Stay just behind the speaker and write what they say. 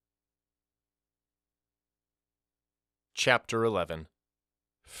Chapter 11.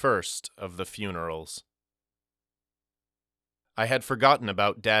 First of the Funerals. I had forgotten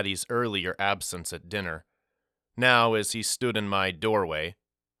about Daddy's earlier absence at dinner. Now, as he stood in my doorway,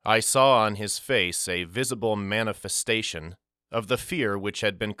 I saw on his face a visible manifestation of the fear which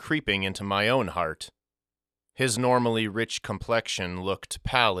had been creeping into my own heart. His normally rich complexion looked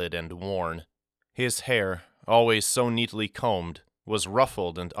pallid and worn. His hair, always so neatly combed, was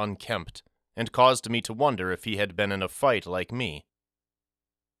ruffled and unkempt, and caused me to wonder if he had been in a fight like me.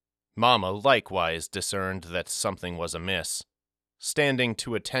 Mama likewise discerned that something was amiss. Standing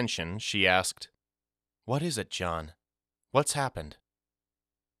to attention, she asked, "What is it, John? What's happened?"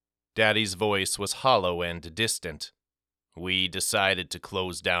 Daddy's voice was hollow and distant. "We decided to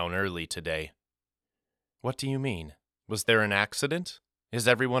close down early today." "What do you mean? Was there an accident? Is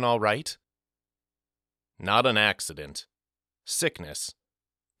everyone all right?" "Not an accident. Sickness.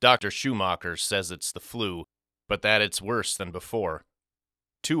 Dr. Schumacher says it's the flu, but that it's worse than before.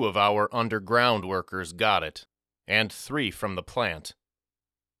 2 of our underground workers got it, and 3 from the plant.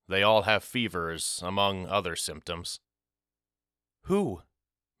 They all have fevers, among other symptoms." "Who?"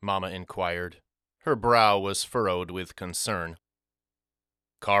 Mama inquired. Her brow was furrowed with concern.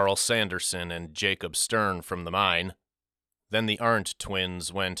 "Carl Sanderson and Jacob Stern from the mine. Then the Arndt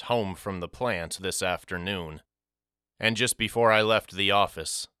twins went home from the plant this afternoon. And just before I left the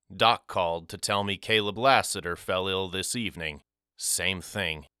office, Doc called to tell me Caleb Lassiter fell ill this evening. Same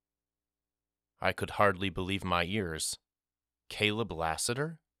thing." I could hardly believe my ears. Caleb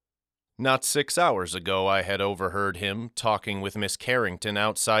Lassiter? Not 6 hours ago I had overheard him talking with Miss Carrington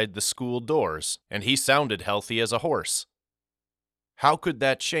outside the school doors, and he sounded healthy as a horse. How could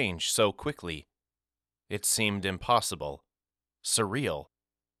that change so quickly? It seemed impossible. Surreal.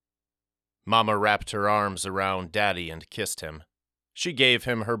 Mama wrapped her arms around Daddy and kissed him. She gave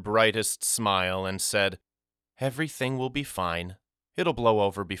him her brightest smile and said, "Everything will be fine. It'll blow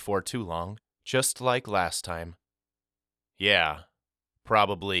over before too long, just like last time." "Yeah,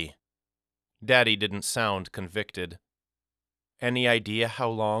 probably." Daddy didn't sound convicted. "Any idea how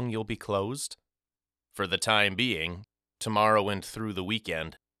long you'll be closed?" "For the time being, tomorrow and through the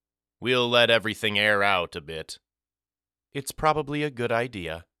weekend. We'll let everything air out a bit." "It's probably a good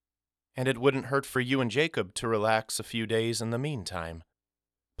idea. And it wouldn't hurt for you and Jacob to relax a few days in the meantime.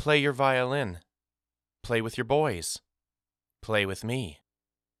 Play your violin. Play with your boys. Play with me."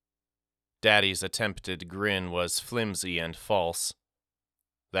 Daddy's attempted grin was flimsy and false.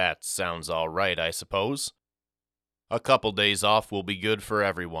 "That sounds all right, I suppose. A couple days off will be good for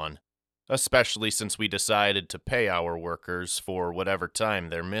everyone, especially since we decided to pay our workers for whatever time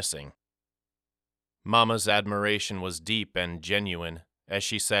they're missing." Mama's admiration was deep and genuine as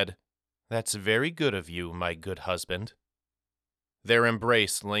she said, "That's very good of you, my good husband." Their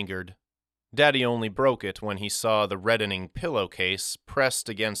embrace lingered. Daddy only broke it when he saw the reddening pillowcase pressed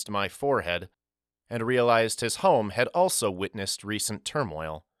against my forehead and realized his home had also witnessed recent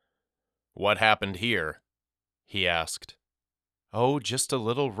turmoil. "What happened here?" he asked. "Oh, just a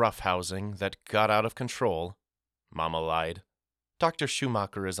little roughhousing that got out of control," Mama lied. "Dr.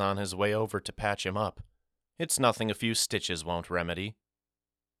 Schumacher is on his way over to patch him up. It's nothing a few stitches won't remedy."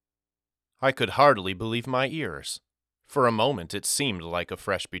 I could hardly believe my ears. For a moment it seemed like a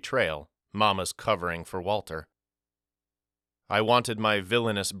fresh betrayal, Mama's covering for Walter. I wanted my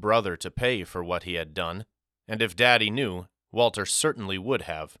villainous brother to pay for what he had done, and if Daddy knew, Walter certainly would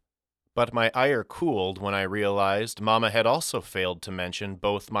have. But my ire cooled when I realized Mama had also failed to mention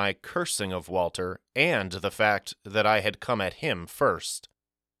both my cursing of Walter and the fact that I had come at him first.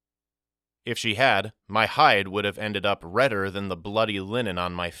 If she had, my hide would have ended up redder than the bloody linen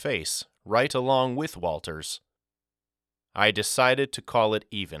on my face, right along with Walter's. I decided to call it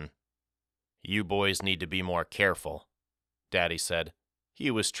even. "You boys need to be more careful," Daddy said.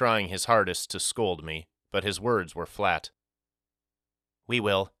 He was trying his hardest to scold me, but his words were flat. "We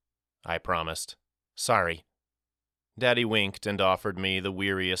will," I promised. "Sorry." Daddy winked and offered me the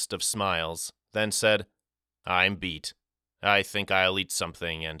weariest of smiles, then said, "I'm beat. I think I'll eat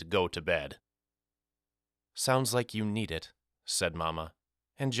something and go to bed." "Sounds like you need it," said Mama.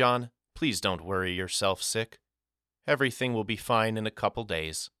 "And John, please don't worry yourself sick. Everything will be fine in a couple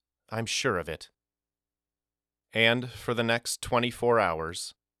days. I'm sure of it." And for the next 24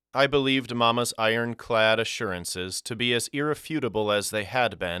 hours, I believed Mama's ironclad assurances to be as irrefutable as they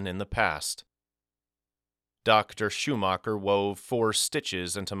had been in the past. Dr. Schumacher wove 4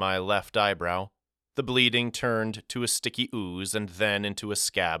 stitches into my left eyebrow. The bleeding turned to a sticky ooze and then into a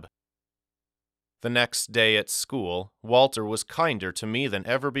scab. The next day at school, Walter was kinder to me than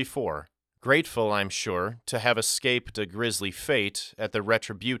ever before, grateful, I'm sure, to have escaped a grisly fate at the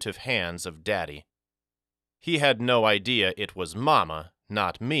retributive hands of Daddy. He had no idea it was Mama,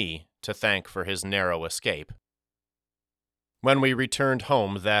 not me, to thank for his narrow escape. When we returned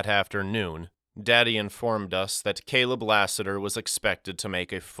home that afternoon, Daddy informed us that Caleb Lassiter was expected to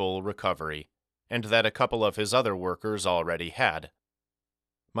make a full recovery, and that a couple of his other workers already had.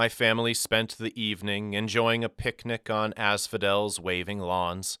 My family spent the evening enjoying a picnic on Asphodel's waving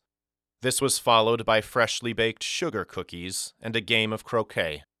lawns. This was followed by freshly baked sugar cookies and a game of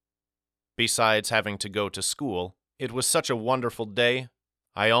croquet. Besides having to go to school, it was such a wonderful day,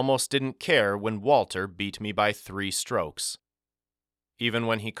 I almost didn't care when Walter beat me by 3 strokes. Even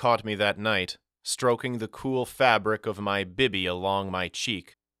when he caught me that night, stroking the cool fabric of my bibby along my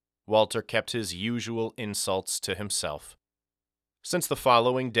cheek, Walter kept his usual insults to himself. Since the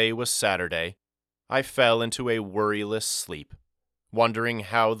following day was Saturday, I fell into a worryless sleep, wondering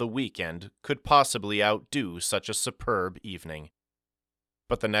how the weekend could possibly outdo such a superb evening.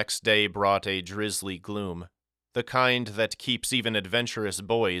 But the next day brought a drizzly gloom, the kind that keeps even adventurous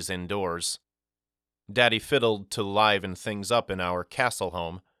boys indoors. Daddy fiddled to liven things up in our castle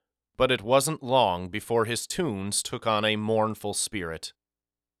home, but it wasn't long before his tunes took on a mournful spirit.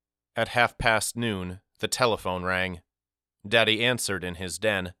 At noon, the telephone rang. Daddy answered in his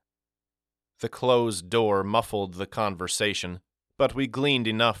den. The closed door muffled the conversation, but we gleaned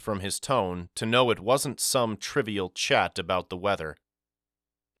enough from his tone to know it wasn't some trivial chat about the weather.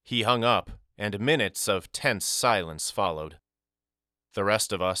 He hung up, and minutes of tense silence followed. The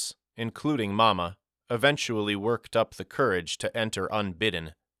rest of us, including Mama, eventually worked up the courage to enter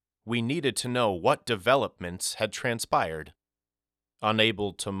unbidden. We needed to know what developments had transpired.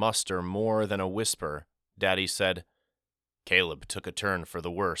 Unable to muster more than a whisper, Daddy said, "Caleb took a turn for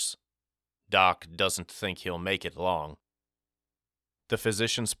the worse. Doc doesn't think he'll make it long." The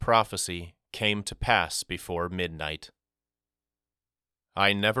physician's prophecy came to pass before midnight.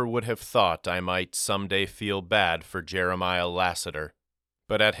 I never would have thought I might someday feel bad for Jeremiah Lassiter,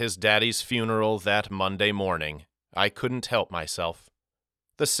 but at his daddy's funeral that Monday morning, I couldn't help myself.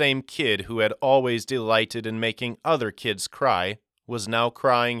 The same kid who had always delighted in making other kids cry was now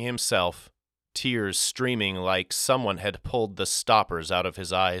crying himself, tears streaming like someone had pulled the stoppers out of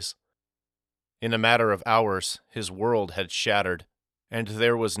his eyes. In a matter of hours, his world had shattered, and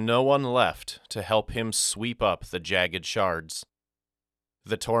there was no one left to help him sweep up the jagged shards.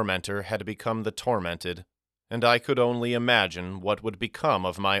 The tormentor had become the tormented, and I could only imagine what would become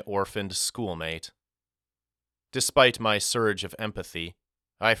of my orphaned schoolmate. Despite my surge of empathy,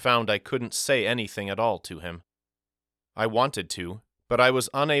 I found I couldn't say anything at all to him. I wanted to, but I was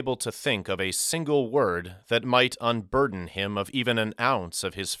unable to think of a single word that might unburden him of even an ounce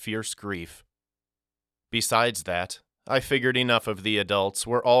of his fierce grief. Besides that, I figured enough of the adults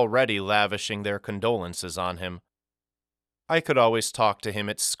were already lavishing their condolences on him. I could always talk to him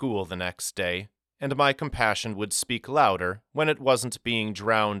at school the next day, and my compassion would speak louder when it wasn't being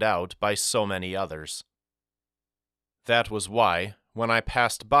drowned out by so many others. That was why, when I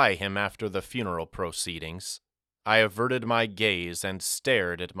passed by him after the funeral proceedings, I averted my gaze and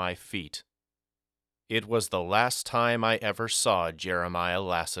stared at my feet. It was the last time I ever saw Jeremiah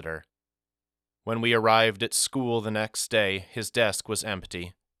Lassiter. When we arrived at school the next day, his desk was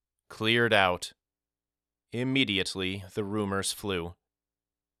empty, cleared out. Immediately, the rumors flew.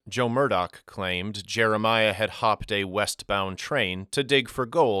 Joe Murdoch claimed Jeremiah had hopped a westbound train to dig for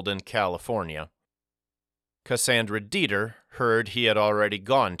gold in California. Cassandra Dieter heard he had already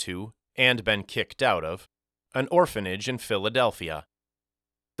gone to, and been kicked out of, an orphanage in Philadelphia.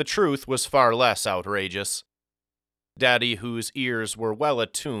 The truth was far less outrageous. Daddy, whose ears were well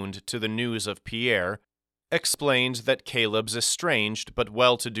attuned to the news of Pierre, explained that Caleb's estranged but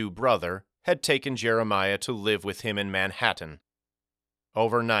well-to-do brother had taken Jeremiah to live with him in Manhattan.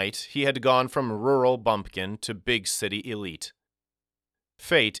 Overnight, he had gone from rural bumpkin to big city elite.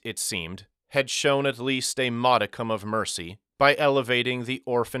 Fate, it seemed, had shown at least a modicum of mercy by elevating the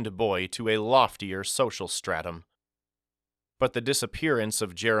orphaned boy to a loftier social stratum. But the disappearance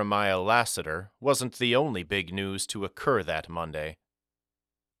of Jeremiah Lassiter wasn't the only big news to occur that Monday.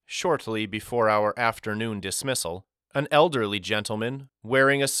 Shortly before our afternoon dismissal, an elderly gentleman,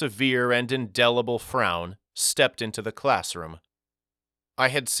 wearing a severe and indelible frown, stepped into the classroom. I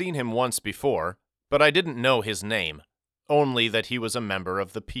had seen him once before, but I didn't know his name, only that he was a member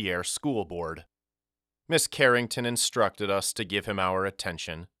of the Pierre School Board. Miss Carrington instructed us to give him our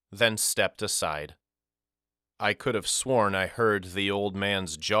attention, then stepped aside. I could have sworn I heard the old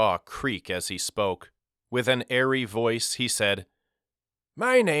man's jaw creak as he spoke. With an airy voice, he said,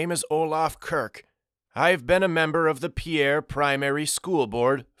 "My name is Olaf Kirk. I've been a member of the Pierre Primary School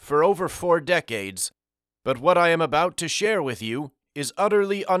Board for over 4 decades, but what I am about to share with you is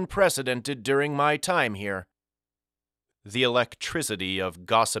utterly unprecedented during my time here. The electricity of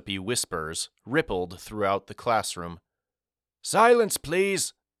gossipy whispers rippled throughout the classroom. "Silence,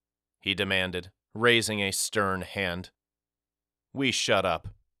 please," he demanded, raising a stern hand. We shut up,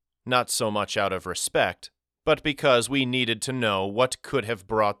 not so much out of respect, but because we needed to know what could have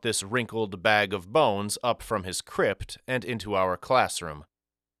brought this wrinkled bag of bones up from his crypt and into our classroom.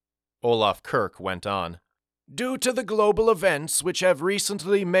 Olaf Kirk went on. "Due to the global events which have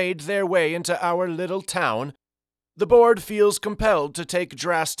recently made their way into our little town, the board feels compelled to take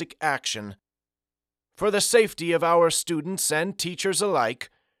drastic action. For the safety of our students and teachers alike,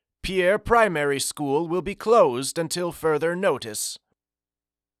 Pierre Primary School will be closed until further notice."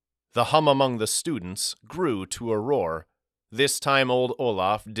 The hum among the students grew to a roar. This time old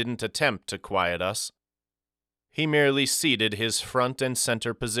Olaf didn't attempt to quiet us. He merely ceded his front and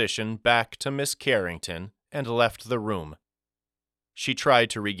center position back to Miss Carrington and left the room. She tried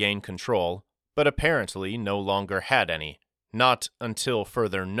to regain control, but apparently no longer had any, not until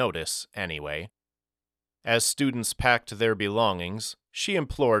further notice, anyway. As students packed their belongings, she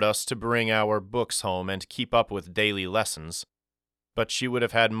implored us to bring our books home and keep up with daily lessons, but she would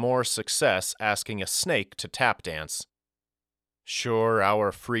have had more success asking a snake to tap dance. Sure,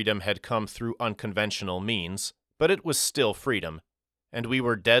 our freedom had come through unconventional means, but it was still freedom, and we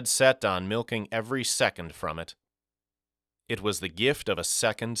were dead set on milking every second from it. It was the gift of a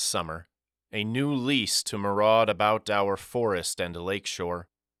second summer, a new lease to maraud about our forest and lakeshore.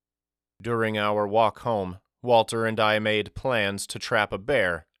 During our walk home, Walter and I made plans to trap a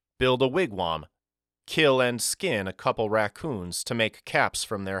bear, build a wigwam, kill and skin a couple raccoons to make caps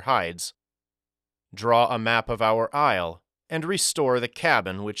from their hides, draw a map of our isle, and restore the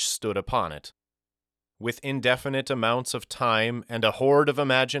cabin which stood upon it. With indefinite amounts of time and a horde of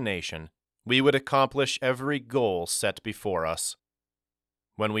imagination, we would accomplish every goal set before us.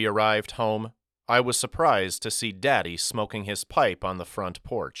 When we arrived home, I was surprised to see Daddy smoking his pipe on the front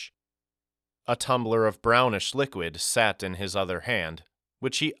porch. A tumbler of brownish liquid sat in his other hand,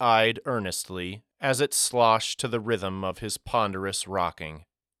 which he eyed earnestly as it sloshed to the rhythm of his ponderous rocking.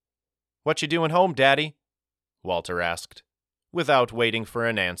 "What you doing home, Daddy?" Walter asked. Without waiting for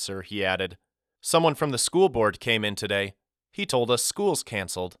an answer, he added, "Someone from the school board came in today. He told us school's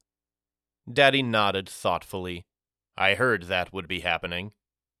canceled." Daddy nodded thoughtfully. "I heard that would be happening,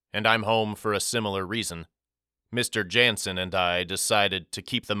 and I'm home for a similar reason. Mr. Jansen and I decided to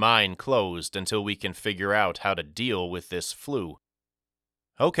keep the mine closed until we can figure out how to deal with this flu."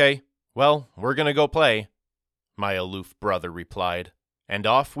 "Okay, well, we're gonna go play," my aloof brother replied, and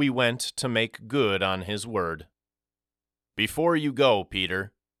off we went to make good on his word. "Before you go,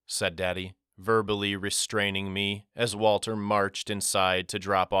 Peter," said Daddy, verbally restraining me as Walter marched inside to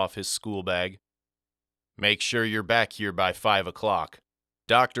drop off his school bag, "make sure you're back here by 5 o'clock.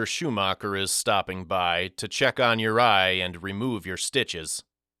 Dr. Schumacher is stopping by to check on your eye and remove your stitches."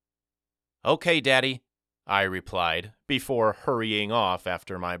 "Okay, Daddy," I replied before hurrying off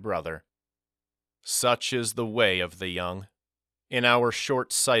after my brother. Such is the way of the young. In our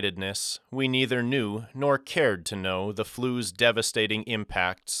short-sightedness, we neither knew nor cared to know the flu's devastating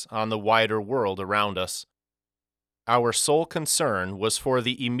impacts on the wider world around us. Our sole concern was for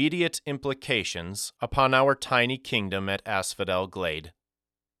the immediate implications upon our tiny kingdom at Asphodel Glade.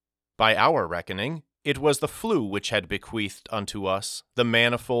 By our reckoning, it was the flu which had bequeathed unto us the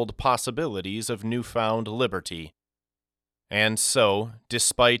manifold possibilities of newfound liberty. And so,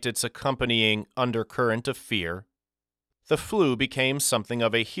 despite its accompanying undercurrent of fear, the flu became something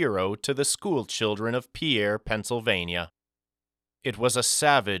of a hero to the school children of Pierre, Pennsylvania. It was a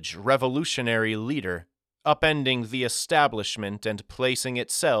savage, revolutionary leader, upending the establishment and placing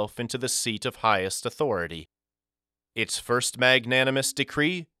itself into the seat of highest authority. Its first magnanimous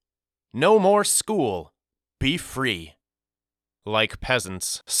decree? No more school. Be free. Like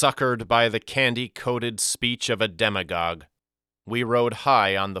peasants, succored by the candy-coated speech of a demagogue, we rode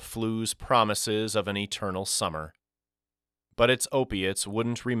high on the flu's promises of an eternal summer. But its opiates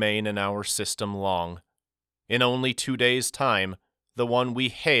wouldn't remain in our system long. In only 2 days' time, the one we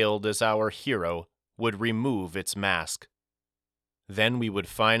hailed as our hero would remove its mask. Then we would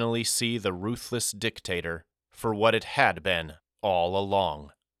finally see the ruthless dictator for what it had been all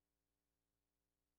along.